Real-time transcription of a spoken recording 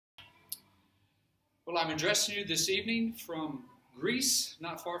Well, I'm addressing you this evening from Greece,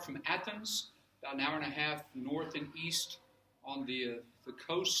 not far from Athens, about an hour and a half north and east on the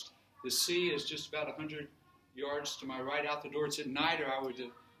coast. The sea is just about 100 yards to my right out the door. It's at night, or I would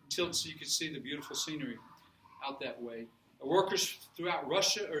tilt so you could see the beautiful scenery out that way. Workers throughout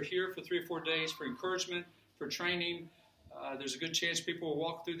Russia are here for 3 or 4 days for encouragement, for training. There's a good chance people will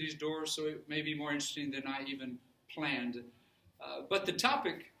walk through these doors, so it may be more interesting than I even planned. But the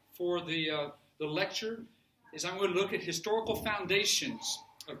topic for the lecture is I'm going to look at historical foundations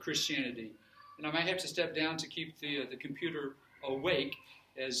of Christianity. And I might have to step down to keep the computer awake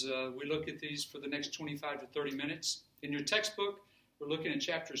as we look at these for the next 25 to 30 minutes. In your textbook, we're looking at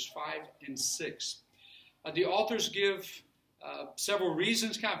chapters 5 and 6. The authors give several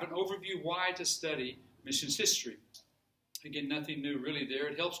reasons, kind of an overview why to study missions history. Again, nothing new really there.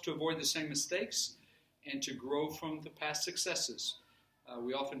 It helps to avoid the same mistakes and to grow from the past successes.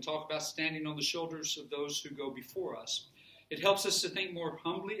 We often talk about standing on the shoulders of those who go before us. It helps us to think more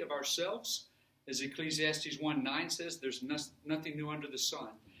humbly of ourselves. As Ecclesiastes 1:9 says, there's nothing new under the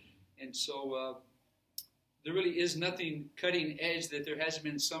sun. And so there really is nothing cutting edge that there hasn't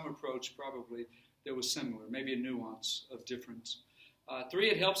been some approach probably that was similar, maybe a nuance of difference. 3,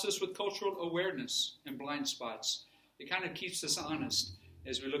 it helps us with cultural awareness and blind spots. It kind of keeps us honest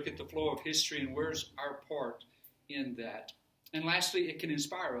as we look at the flow of history and where's our part in that. And lastly, it can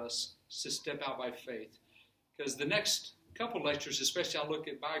inspire us to step out by faith. Because the next couple lectures, especially, I'll look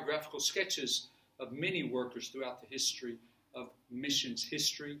at biographical sketches of many workers throughout the history of missions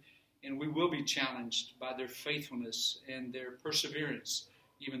history. And we will be challenged by their faithfulness and their perseverance,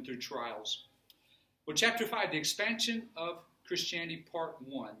 even through trials. Well, chapter 5, the expansion of Christianity, part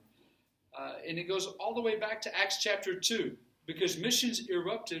 1. And it goes all the way back to Acts chapter 2, because missions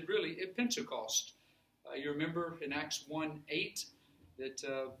erupted really at Pentecost. You remember in Acts 1:8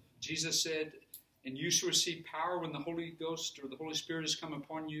 that Jesus said, "And you shall receive power when the Holy Ghost or the Holy Spirit has come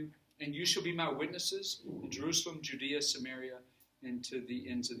upon you, and you shall be my witnesses in Jerusalem, Judea, Samaria, and to the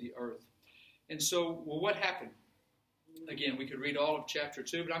ends of the earth." And so, well, what happened? Again, we could read all of chapter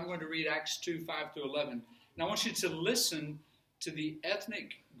 2, but I'm going to read Acts 2:5 through 11. And I want you to listen to the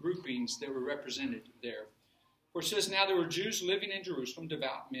ethnic groupings that were represented there. For it says, "Now there were Jews living in Jerusalem,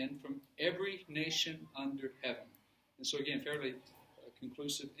 devout men from every nation under heaven." And so again, fairly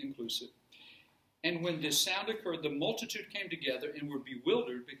inclusive. "And when this sound occurred, the multitude came together and were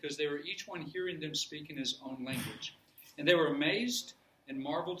bewildered because they were each one hearing them speak in his own language. And they were amazed and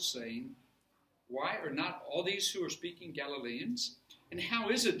marveled, saying, 'Why are not all these who are speaking Galileans? And how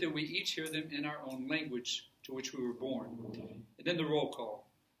is it that we each hear them in our own language to which we were born?' And then the roll call.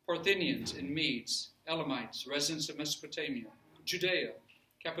 Parthians and Medes, Elamites, residents of Mesopotamia, Judea,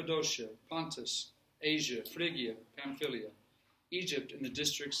 Cappadocia, Pontus, Asia, Phrygia, Pamphylia, Egypt and the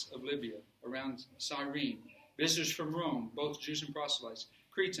districts of Libya around Cyrene, visitors from Rome, both Jews and proselytes,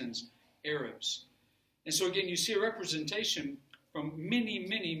 Cretans, Arabs." And so again, you see a representation from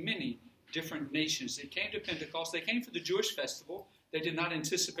many different nations. They came to Pentecost. They came for the Jewish festival. They did not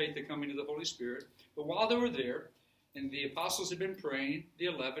anticipate the coming of the Holy Spirit. But while they were there, and the apostles had been praying, the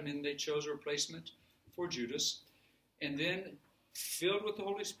 11, and they chose a replacement for Judas. And then, filled with the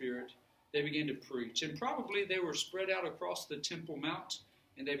Holy Spirit, they began to preach. And probably they were spread out across the Temple Mount,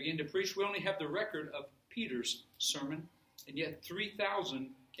 and they began to preach. We only have the record of Peter's sermon, and yet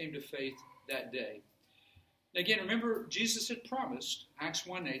 3,000 came to faith that day. Again, remember, Jesus had promised, Acts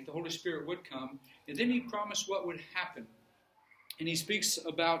 1:8, the Holy Spirit would come, and then he promised what would happen. And he speaks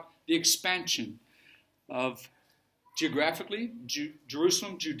about the expansion of geographically,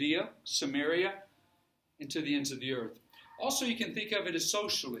 Jerusalem, Judea, Samaria, and to the ends of the earth. Also, you can think of it as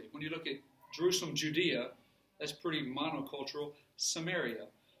socially. When you look at Jerusalem, Judea, that's pretty monocultural. Samaria,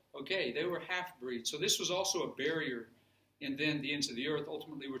 okay, they were half-breeds. So this was also a barrier. And then the ends of the earth,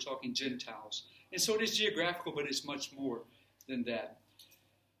 ultimately we're talking Gentiles. And so it is geographical, but it's much more than that.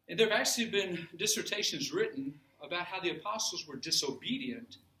 And there have actually been dissertations written about how the apostles were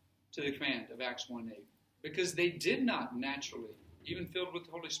disobedient to the command of Acts 1:8. Because they did not naturally, even filled with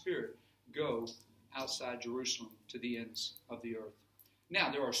the Holy Spirit, go outside Jerusalem to the ends of the earth.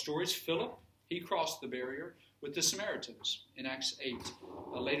 Now, there are stories. Philip, he crossed the barrier with the Samaritans in Acts 8.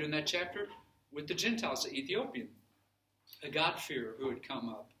 Later in that chapter, with the Gentiles, the Ethiopian, a God-fearer who had come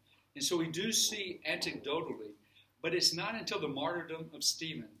up. And so we do see anecdotally, but it's not until the martyrdom of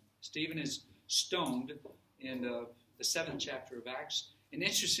Stephen. Stephen is stoned in the 7th chapter of Acts. And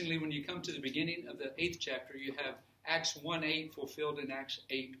interestingly, when you come to the beginning of the 8th chapter, you have Acts 1:8 fulfilled in Acts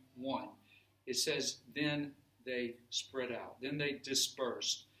 8:1. It says, then they spread out. Then they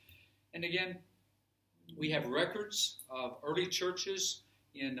dispersed. And again, we have records of early churches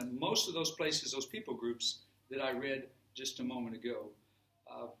in most of those places, those people groups that I read just a moment ago.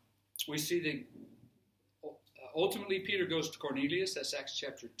 We see that ultimately Peter goes to Cornelius. That's Acts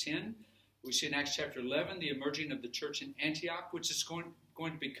chapter 10. We see in Acts chapter 11 the emerging of the church in Antioch, which is going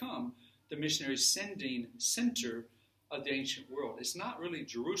to become the missionary sending center of the ancient world. It's not really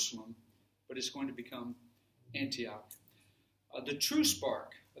Jerusalem, but it's going to become Antioch. The true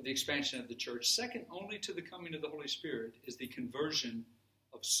spark of the expansion of the church, second only to the coming of the Holy Spirit, is the conversion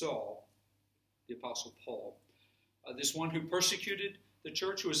of Saul, the Apostle Paul. This one who persecuted the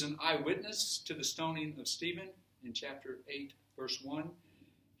church, who was an eyewitness to the stoning of Stephen in chapter 8, verse 1.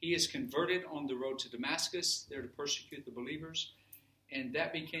 He is converted on the road to Damascus, there to persecute the believers. And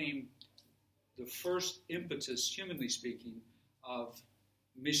that became the first impetus, humanly speaking, of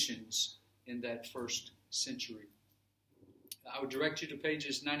missions in that first century. I would direct you to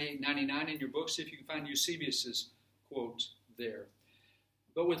pages 98 99 in your books if you can find Eusebius's quote there.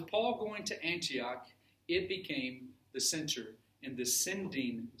 But with Paul going to Antioch, it became the center and the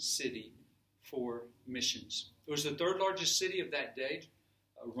sending city for missions. It was the third largest city of that day,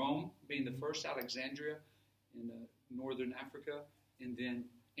 Rome being the first, Alexandria in northern Africa, and then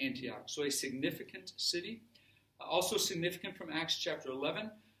Antioch. So a significant city. Also significant from Acts chapter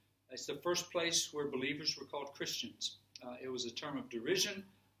 11. It's the first place where believers were called Christians. It was a term of derision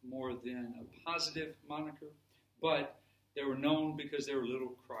more than a positive moniker, but they were known because they were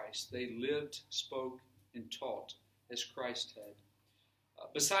little Christ. They lived, spoke, and taught as Christ had.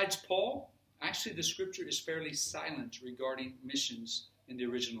 Besides Paul, actually the scripture is fairly silent regarding missions in the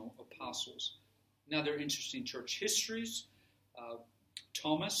original apostles. Now there are interesting church histories.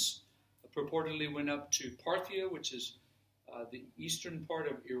 Thomas purportedly went up to Parthia, which is the eastern part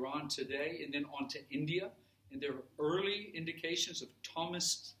of Iran today, and then on to India. And there are early indications of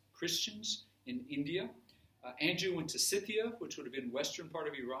Thomist Christians in India. Andrew went to Scythia, which would have been western part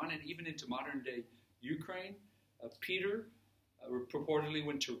of Iran, and even into modern-day Ukraine. Peter purportedly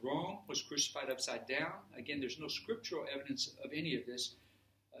went to Rome, was crucified upside down. Again, there's no scriptural evidence of any of this.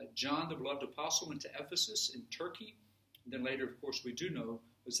 John, the beloved apostle, went to Ephesus in Turkey. And then later, of course, we do know,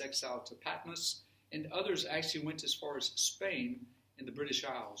 was exiled to Patmos. And others actually went as far as Spain and the British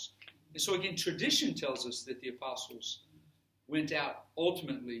Isles. And so again, tradition tells us that the apostles went out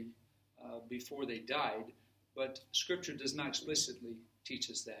ultimately before they died, but Scripture does not explicitly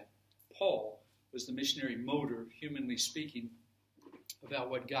teach us that. Paul was the missionary motor, humanly speaking, about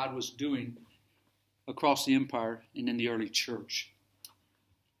what God was doing across the empire and in the early church.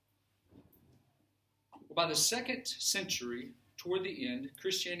 By the 2nd century, toward the end,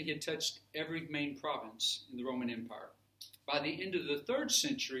 Christianity had touched every main province in the Roman Empire. By the end of the 3rd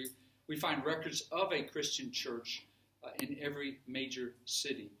century, we find records of a Christian church in every major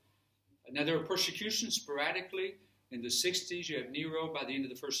city. Now, there were persecutions sporadically. In the 60s, you have Nero. By the end of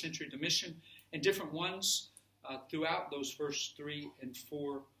the 1st century, Domitian, and different ones throughout those first 3 and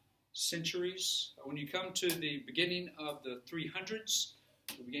 4 centuries. When you come to the beginning of the 300s,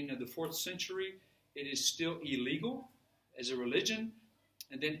 the beginning of the 4th century, it is still illegal as a religion.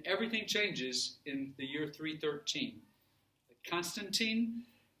 And then everything changes in the year 313. Constantine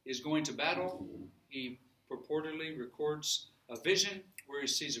is going to battle. He purportedly records a vision where he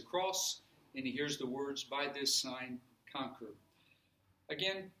sees a cross and he hears the words, "By this sign, conquer."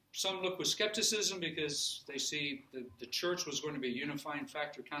 Again, some look with skepticism because they see the church was going to be a unifying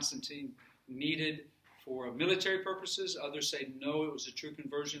factor Constantine needed for military purposes. Others say, no, it was a true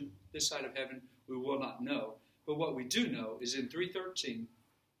conversion. This side of heaven, we will not know. But what we do know is in 313,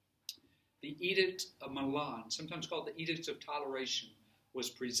 the Edict of Milan, sometimes called the Edict of Toleration, was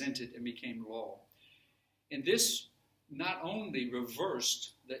presented and became law. And this not only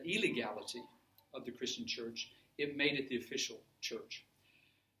reversed the illegality of the Christian church, it made it the official church.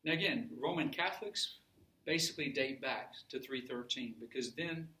 Now again, Roman Catholics basically date back to 313 because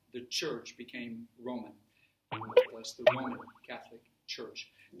then the church became Roman. That's the Roman Catholic Church.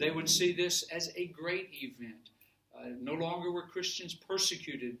 They would see this as a great event. No longer were Christians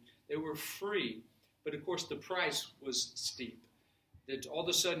persecuted. They were free. But of course the price was steep. That all of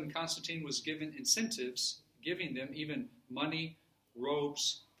a sudden Constantine was given incentives, giving them even money,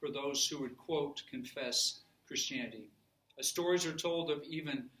 robes for those who would, quote, confess Christianity. Stories are told of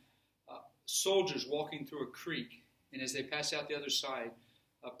even soldiers walking through a creek, and as they pass out the other side,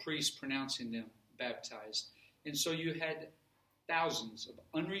 a priest pronouncing them baptized. And so you had thousands of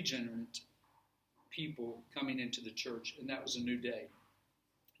unregenerate people coming into the church, and that was a new day.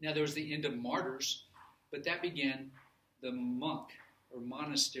 Now there was the end of martyrs, but that began the monk or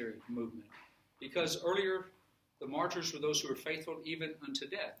monastery movement. Because earlier, the martyrs were those who were faithful even unto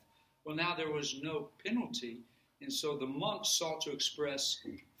death. Well, now there was no penalty And so the monks sought to express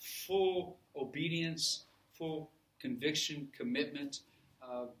full obedience, full conviction, commitment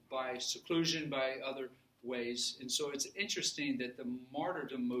by seclusion, by other ways. And so it's interesting that the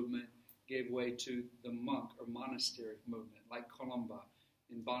martyrdom movement gave way to the monk or monastery movement, like Columba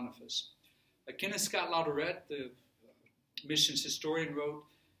and Boniface. Kenneth Scott Latourette, the missions historian, wrote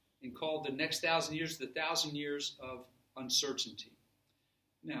and called the next 1,000 years the 1,000 years of uncertainty.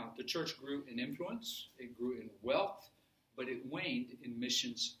 Now, the church grew in influence, it grew in wealth, but it waned in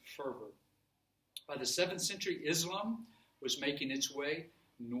missions fervor. By the 7th century, Islam was making its way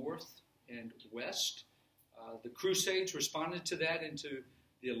north and west. The Crusades responded to that into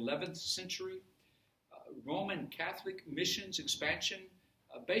the 11th century. Roman Catholic missions expansion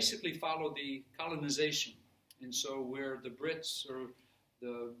basically followed the colonization. And so where the Brits or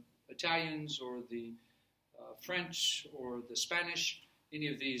the Italians or the French or the Spanish, any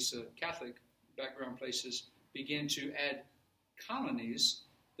of these Catholic background places began to add colonies,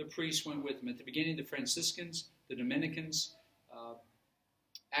 the priests went with them. At the beginning, the Franciscans, the Dominicans.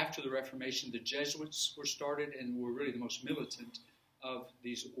 After the Reformation, the Jesuits were started and were really the most militant of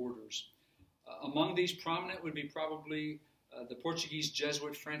these orders. Among these prominent would be probably the Portuguese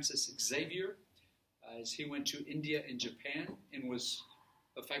Jesuit Francis Xavier, as he went to India and Japan and was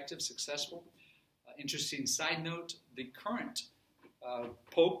effective, successful. Interesting side note, the current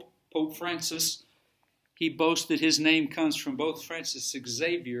Pope Francis, he boasts that his name comes from both Francis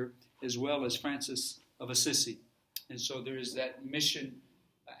Xavier as well as Francis of Assisi. And so there is that mission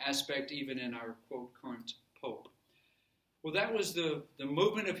aspect even in our, quote, current Pope. Well, that was the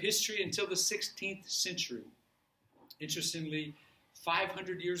movement of history until the 16th century. Interestingly,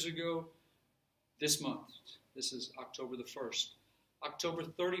 500 years ago, this month, this is October the 1st, October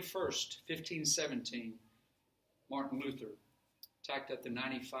 31st, 1517, Martin Luther tacked up the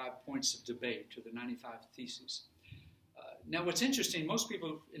 95 points of debate, or the 95 Theses. Now, what's interesting, most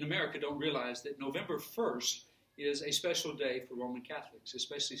people in America don't realize that November 1st is a special day for Roman Catholics,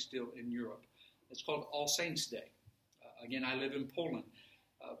 especially still in Europe. It's called All Saints' Day. Again, I live in Poland.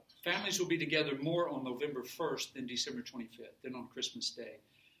 Families will be together more on November 1st than December 25th, than on Christmas Day.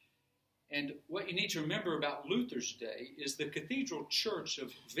 And what you need to remember about Luther's Day is the Cathedral Church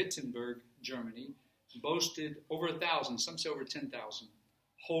of Wittenberg, Germany, boasted over 1,000, some say over 10,000,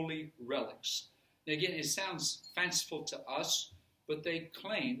 holy relics. Now again, it sounds fanciful to us, but they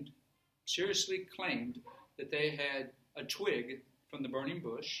claimed, seriously claimed, that they had a twig from the burning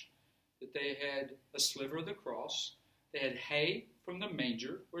bush, that they had a sliver of the cross, they had hay from the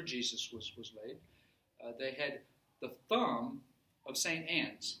manger where Jesus was laid, they had the thumb of St.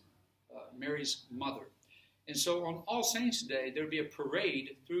 Anne's, Mary's mother. And so on All Saints' Day, there would be a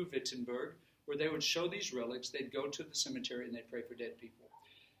parade through Wittenberg where they would show these relics. They'd go to the cemetery and they'd pray for dead people.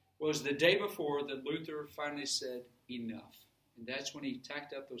 Well, it was the day before that Luther finally said, enough. And that's when he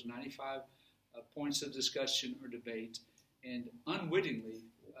tacked up those 95 points of discussion or debate. And unwittingly,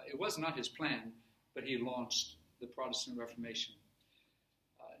 it was not his plan, but he launched the Protestant Reformation.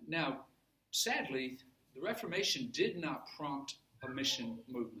 Now, sadly, the Reformation did not prompt a mission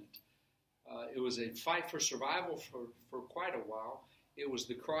movement. It was a fight for survival for quite a while. It was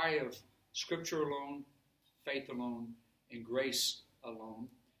the cry of Scripture alone, faith alone, and grace alone.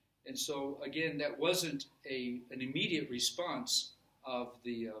 And so, again, that wasn't an immediate response of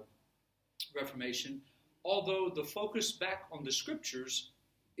the Reformation. Although the focus back on the Scriptures,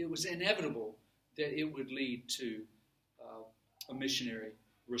 it was inevitable that it would lead to a missionary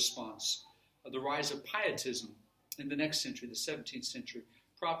response. The rise of Pietism in the next century, the 17th century,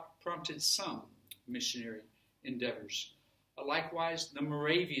 prompted some missionary endeavors. Likewise, the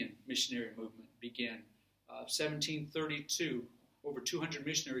Moravian missionary movement began. 1732, over 200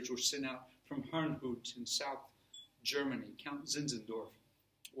 missionaries were sent out from Herrnhut in South Germany. Count Zinzendorf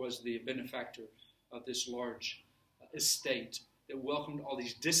was the benefactor of this large estate that welcomed all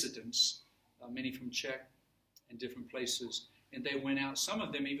these dissidents, many from Czech and different places. And they went out, some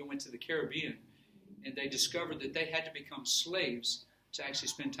of them even went to the Caribbean, and they discovered that they had to become slaves to actually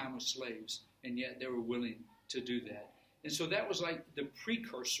spend time with slaves, and yet they were willing to do that. And so that was like the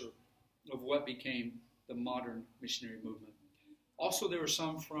precursor of what became the modern missionary movement. Also, there were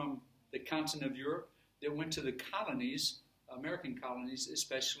some from the continent of Europe that went to the colonies, American colonies,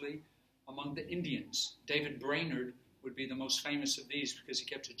 especially among the Indians. David Brainerd would be the most famous of these because he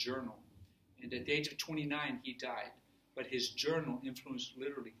kept a journal. And at the age of 29, he died. But his journal influenced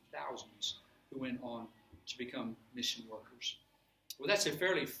literally thousands who went on to become mission workers. Well, that's a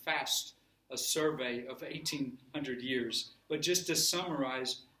fairly fast survey of 1,800 years. But just to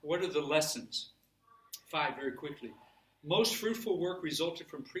summarize, what are the lessons? 5 very quickly. Most fruitful work resulted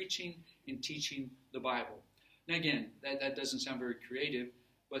from preaching and teaching the Bible. Now again, that doesn't sound very creative,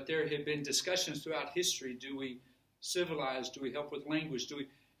 but there have been discussions throughout history. Do we civilize? Do we help with language? Do we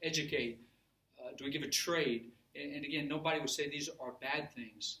educate? Do we give a trade? And again, nobody would say these are bad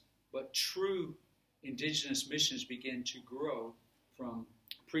things, but true indigenous missions begin to grow from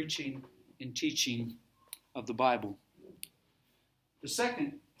preaching and teaching of the Bible. The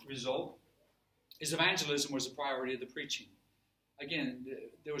second result is evangelism was a priority of the preaching. Again,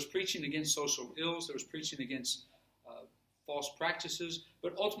 there was preaching against social ills, there was preaching against false practices,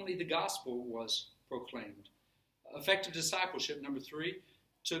 but ultimately the gospel was proclaimed. Effective discipleship, number 3,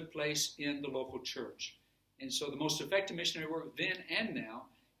 took place in the local church. And so the most effective missionary work then and now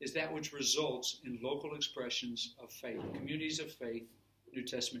is that which results in local expressions of faith, communities of faith, New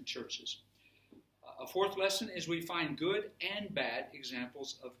Testament churches. A fourth lesson is we find good and bad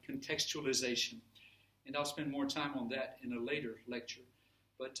examples of contextualization. And I'll spend more time on that in a later lecture.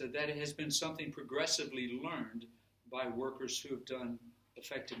 But that has been something progressively learned by workers who have done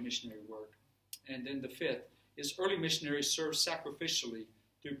effective missionary work. And then the fifth is early missionaries served sacrificially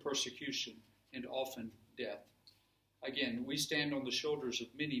through persecution and often death. Again, we stand on the shoulders of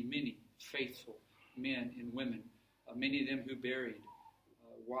many, many faithful men and women, many of them who buried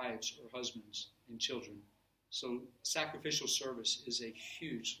wives or husbands and children. So sacrificial service is a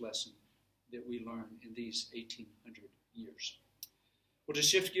huge lesson that we learn in these 1800 years. Well, to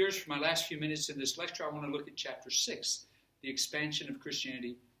shift gears for my last few minutes in this lecture, I want to look at chapter 6, the expansion of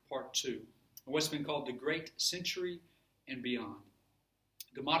Christianity, part 2, what's been called the Great Century and beyond.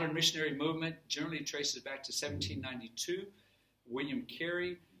 The modern missionary movement generally traces back to 1792, William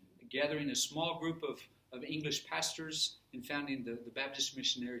Carey gathering a small group of English pastors and founding the Baptist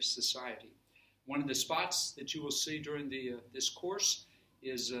Missionary Society. One of the spots that you will see during this course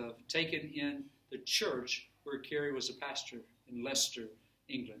is taken in the church where Carey was a pastor in Leicester,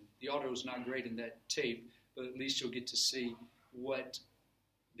 England. The audio is not great in that tape, but at least you'll get to see what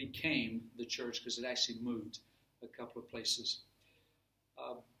became the church because it actually moved a couple of places.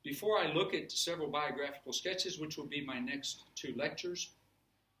 Before I look at several biographical sketches, which will be my next 2 lectures,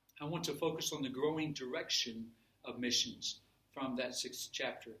 I want to focus on the growing direction of missions from that 6th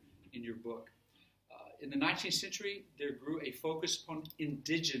chapter in your book. In the 19th century, there grew a focus upon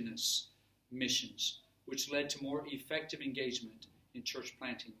indigenous missions, which led to more effective engagement in church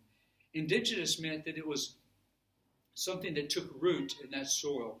planting. Indigenous meant that it was something that took root in that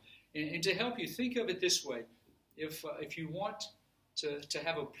soil. And to help you, think of it this way. If you want to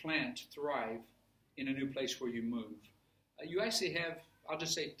have a plant thrive in a new place where you move, you actually have, I'll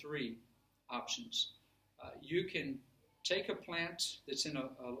just say 3 options. You can take a plant that's in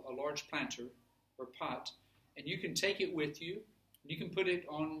a large planter or pot, and you can take it with you, and you can put it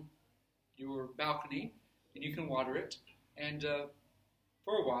on your balcony, and you can water it, and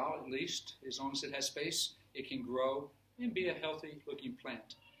for a while at least, as long as it has space, it can grow and be a healthy looking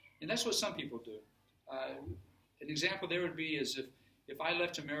plant. And that's what some people do. An example there would be is if I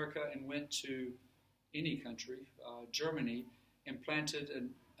left America and went to any country, Germany, and planted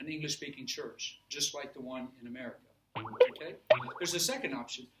an English-speaking church, just like the one in America. Okay? There's a second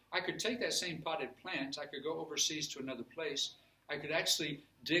option. I could take that same potted plant, I could go overseas to another place, I could actually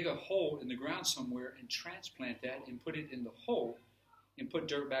dig a hole in the ground somewhere and transplant that and put it in the hole and put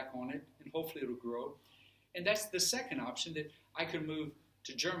dirt back on it, and hopefully it'll grow. And that's the second option, that I could move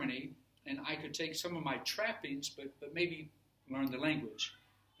to Germany and I could take some of my trappings, but maybe learn the language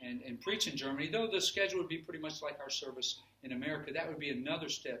and preach in Germany. Though the schedule would be pretty much like our service in America, that would be another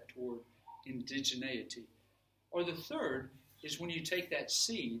step toward indigeneity. Or the third is when you take that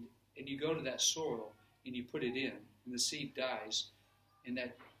seed and you go to that soil and you put it in, and the seed dies, and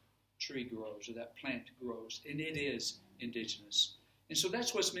that tree grows or that plant grows, and it is indigenous. And so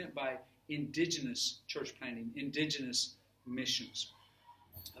that's what's meant by indigenous church planting, indigenous missions.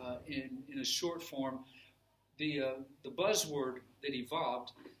 In a short form, the buzzword that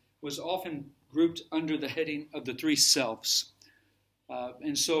evolved was often grouped under the heading of the 3 selves.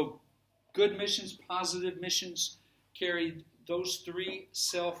 And so good missions, positive missions, carried those 3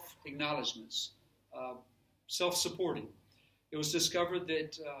 self-acknowledgments, self-supporting. It was discovered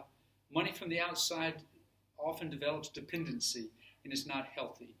that money from the outside often develops dependency and is not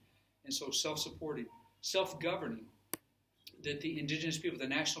healthy. And so self-supporting, self-governing, that the indigenous people, the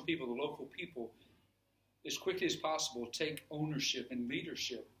national people, the local people, as quickly as possible, take ownership and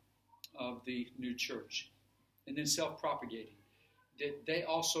leadership of the new church. And then self-propagating, that they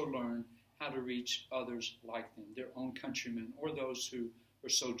also learn how to reach others like them, their own countrymen, or those who are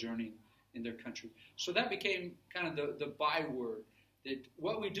sojourning in their country. So that became kind of the byword, that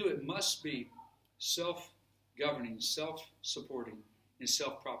what we do, it must be self-governing, self-supporting, and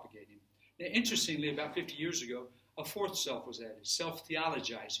self-propagating. Now, interestingly, about 50 years ago, a fourth self was added,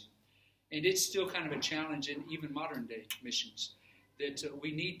 self-theologizing. And it's still kind of a challenge in even modern day missions, that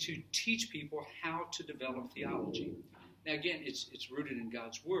we need to teach people how to develop theology. Now, again, it's rooted in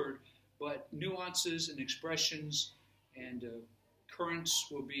God's Word, but nuances and expressions and currents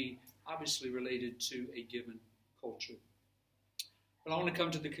will be obviously related to a given culture. But I want to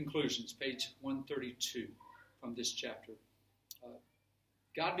come to the conclusions, page 132 from this chapter.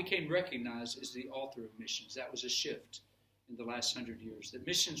 God became recognized as the author of missions. That was a shift in the last 100 years. That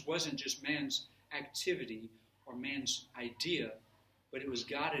missions wasn't just man's activity or man's idea, but it was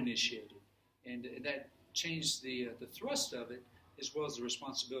God initiated. And that changed the thrust of it as well as the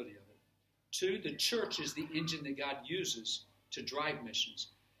responsibility of it. 2, the church is the engine that God uses to drive missions.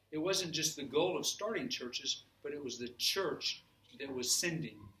 It wasn't just the goal of starting churches, but it was the church that was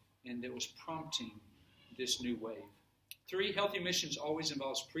sending and that was prompting this new wave. 3, healthy missions always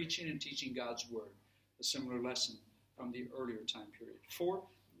involves preaching and teaching God's Word, a similar lesson from the earlier time period. 4,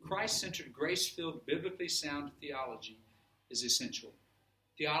 Christ-centered, grace-filled, biblically sound theology is essential.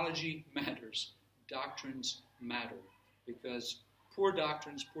 Theology matters. Doctrines matter, because poor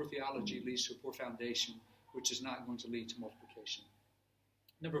doctrines, poor theology leads to a poor foundation, which is not going to lead to multiplication.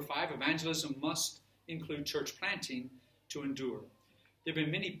 Number 5, evangelism must include church planting to endure. There have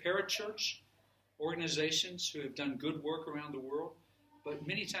been many parachurch organizations who have done good work around the world, but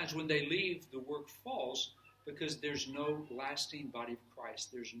many times when they leave, the work falls because there's no lasting body of Christ.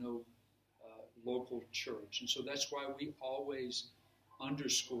 There's no local church. And so that's why we always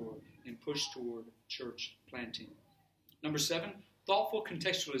underscore and push toward church planting. Number 7, thoughtful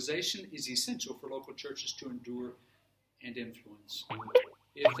contextualization is essential for local churches to endure and influence.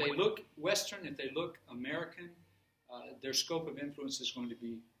 If they look Western, if they look American, their scope of influence is going to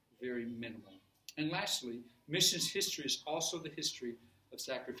be very minimal. And lastly, missions history is also the history of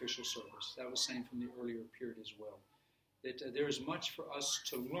sacrificial service. That was saying from the earlier period as well. That there is much for us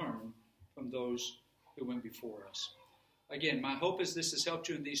to learn from those who went before us. Again, my hope is this has helped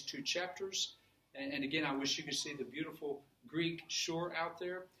you in these 2 chapters. And again, I wish you could see the beautiful Greek shore out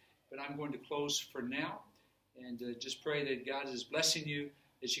there. But I'm going to close for now and just pray that God is blessing you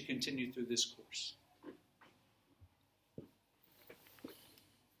as you continue through this course.